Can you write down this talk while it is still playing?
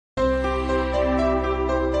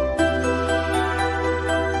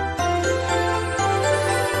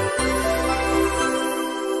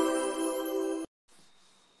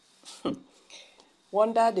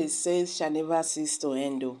wonder they say shall never cease to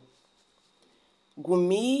end.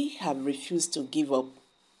 Gumi have refused to give up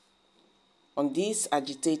on this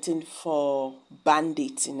agitating for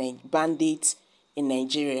bandits in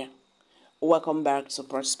Nigeria. Welcome back to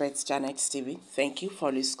Prospect Channel TV. Thank you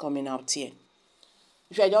for this coming out here.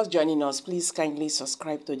 If you are just joining us, please kindly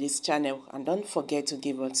subscribe to this channel and don't forget to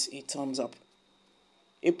give us a thumbs up.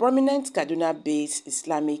 A prominent Kaduna-based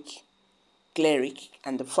Islamic cleric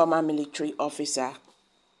and the former military officer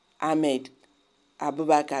Ahmed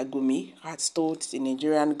Abubakar Gumi has told the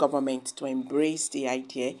Nigerian government to embrace the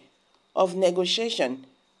idea of negotiation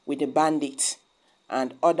with the bandits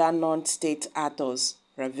and other non-state actors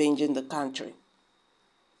ravaging the country.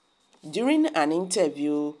 During an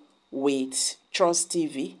interview with Trust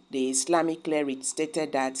TV, the Islamic cleric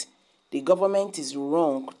stated that the government is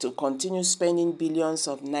wrong to continue spending billions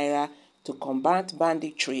of naira to combat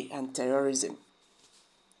banditry and terrorism.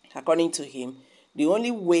 According to him, the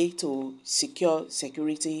only way to secure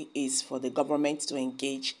security is for the government to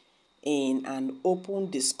engage in an open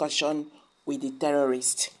discussion with the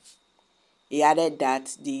terrorists. He added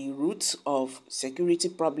that the root of security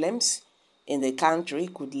problems in the country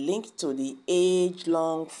could link to the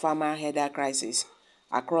age-long farmer header crisis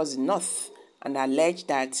across the north and alleged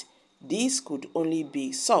that this could only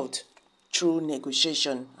be solved through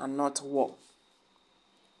negotiation and not war.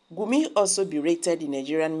 Gumi also berated the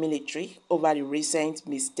Nigerian military over the recent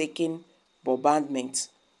mistaken bombardment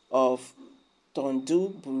of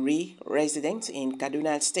Tondu Buri residents in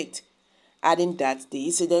Kaduna State, adding that the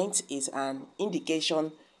incident is an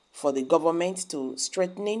indication for the government to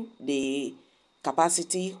strengthening the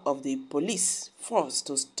capacity of the police force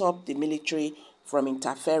to stop the military from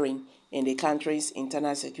interfering in the country's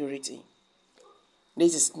internal security.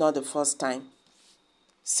 This is not the first time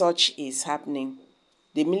such is happening.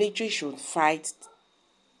 The military should fight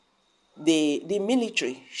the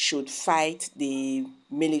military should fight the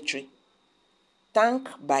military. Tank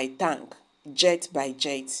by tank, jet by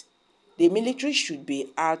jet. The military should be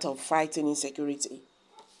out of fighting insecurity.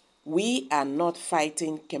 We are not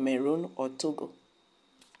fighting Cameroon or Togo.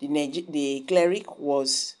 The cleric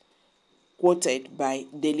was quoted by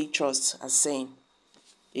Daily Trust as saying,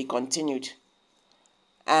 he continued,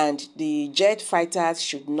 and the jet fighters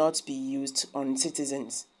should not be used on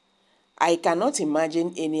citizens. I cannot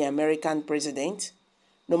imagine any American president,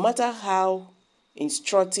 no matter how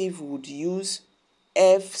instructive, would use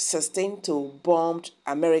F-16 to bomb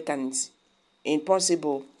Americans.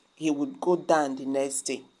 Impossible, he would go down the next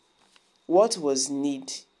day. What was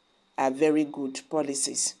needed are very good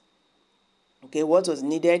policies. Okay, what was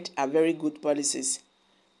needed are very good policies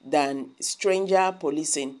than stranger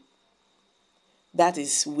policing. That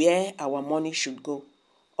is where our money should go.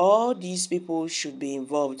 All these people should be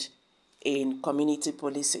involved in community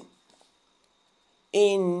policing.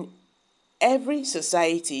 In every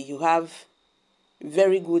society, you have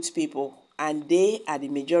very good people, and they are the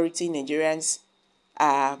majority. Nigerians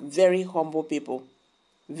are very humble people,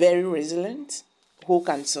 very resilient, who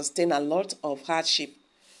can sustain a lot of hardship.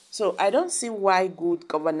 So I don't see why good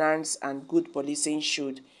governance and good policing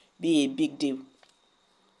should be a big deal.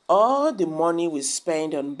 All the money we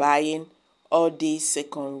spend on buying all these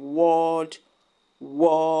Second World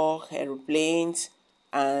War aeroplanes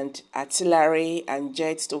and artillery and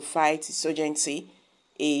jets to fight insurgency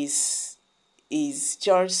is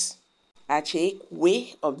just a cheap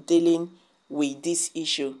way of dealing with this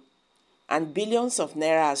issue. And billions of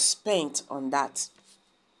naira are spent on that.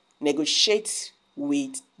 Negotiate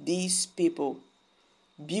with these people.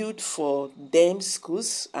 Build for them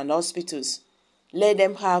schools and hospitals. Let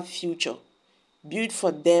them have future. Build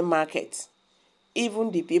for them markets.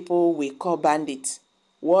 Even the people we call bandits,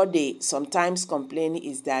 what they sometimes complain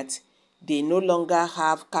is that they no longer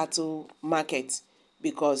have cattle markets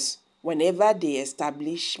because whenever they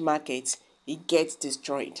establish markets, it gets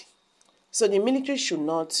destroyed. So the military should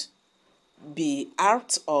not be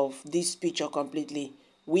out of this picture completely.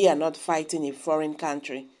 We are not fighting a foreign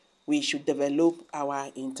country. We should develop our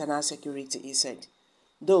internal security, he said.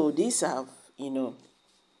 Though these have,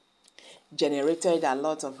 generated a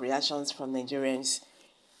lot of reactions from Nigerians.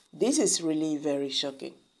 This is really very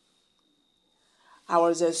shocking. I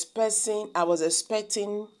was expecting,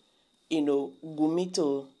 Gumi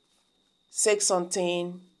to say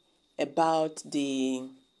something about the,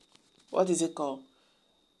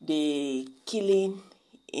 the killing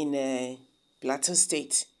in Plateau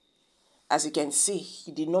State. As you can see,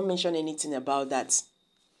 he did not mention anything about that.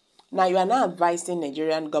 Now you are now advising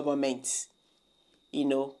Nigerian government,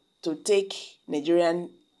 to take Nigerian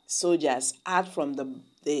soldiers out from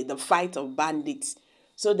the fight of bandits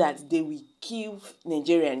so that they will kill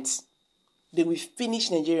Nigerians. they will finish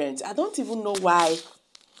Nigerians. I don't even know why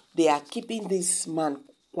they are keeping this man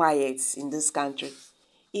quiet in this country.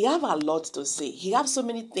 He have a lot to say. He have so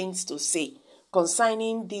many things to say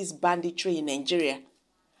concerning this banditry in Nigeria.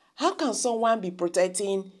 How can someone be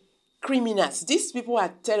protecting criminals? These people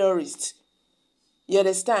are terrorists. You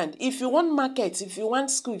understand? If you want market, if you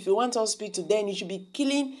want school, if you want hospital, then you should be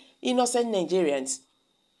killing innocent Nigerians.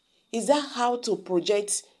 Is that how to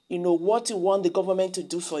project, what you want the government to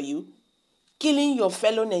do for you? Killing your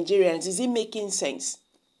fellow Nigerians, is it making sense?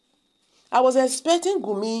 I was expecting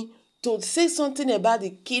Gumi to say something about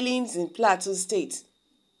the killings in Plateau State.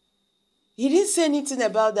 He didn't say anything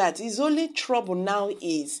about that. His only trouble now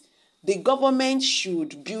is the government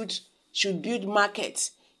should build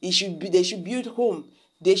markets. They should build home.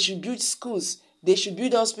 They should build schools. They should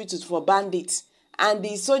build hospitals for bandits. And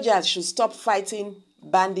the soldiers should stop fighting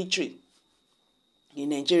banditry in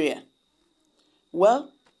Nigeria. Well,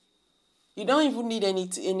 you don't even need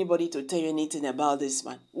anybody to tell you anything about this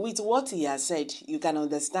man. With what he has said, you can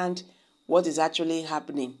understand what is actually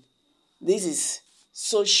happening. This is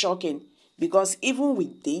so shocking because even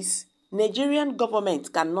with this, Nigerian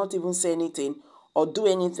government cannot even say anything or do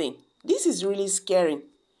anything. This is really scary.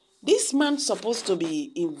 This man supposed to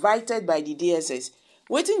be invited by the DSS.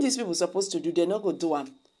 Wetin these people supposed to do, they're not going to do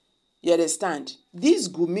am. You understand? This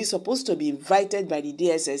Gumi supposed to be invited by the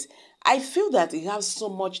DSS. I feel that he has so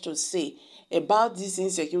much to say about this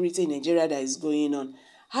insecurity in Nigeria that is going on.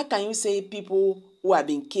 How can you say people who have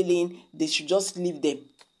been killing, they should just leave them?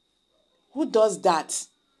 Who does that?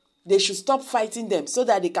 They should stop fighting them so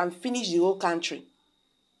that they can finish the whole country.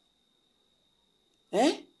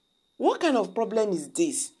 What kind of problem is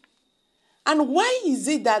this? And why is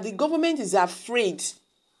it that the government is afraid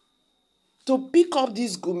to pick up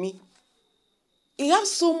this Gumi? He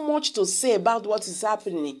has so much to say about what is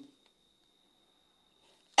happening.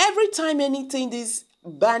 Every time anything these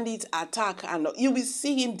bandits attack, and you will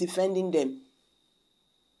see him defending them.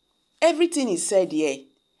 Everything he said here,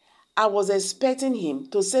 I was expecting him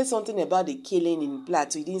to say something about the killing in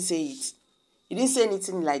Plateau. He didn't say it. He didn't say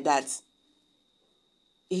anything like that.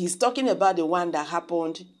 He's talking about the one that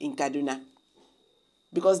happened in Kaduna,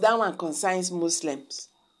 because that one concerns Muslims.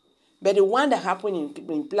 But the one that happened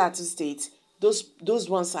in Plateau State, those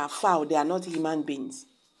ones are foul. They are not human beings.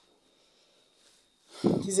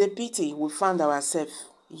 It's a pity we found ourselves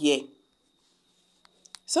here.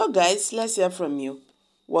 So guys, let's hear from you.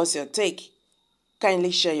 What's your take?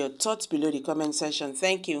 Kindly share your thoughts below the comment section.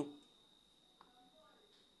 Thank you.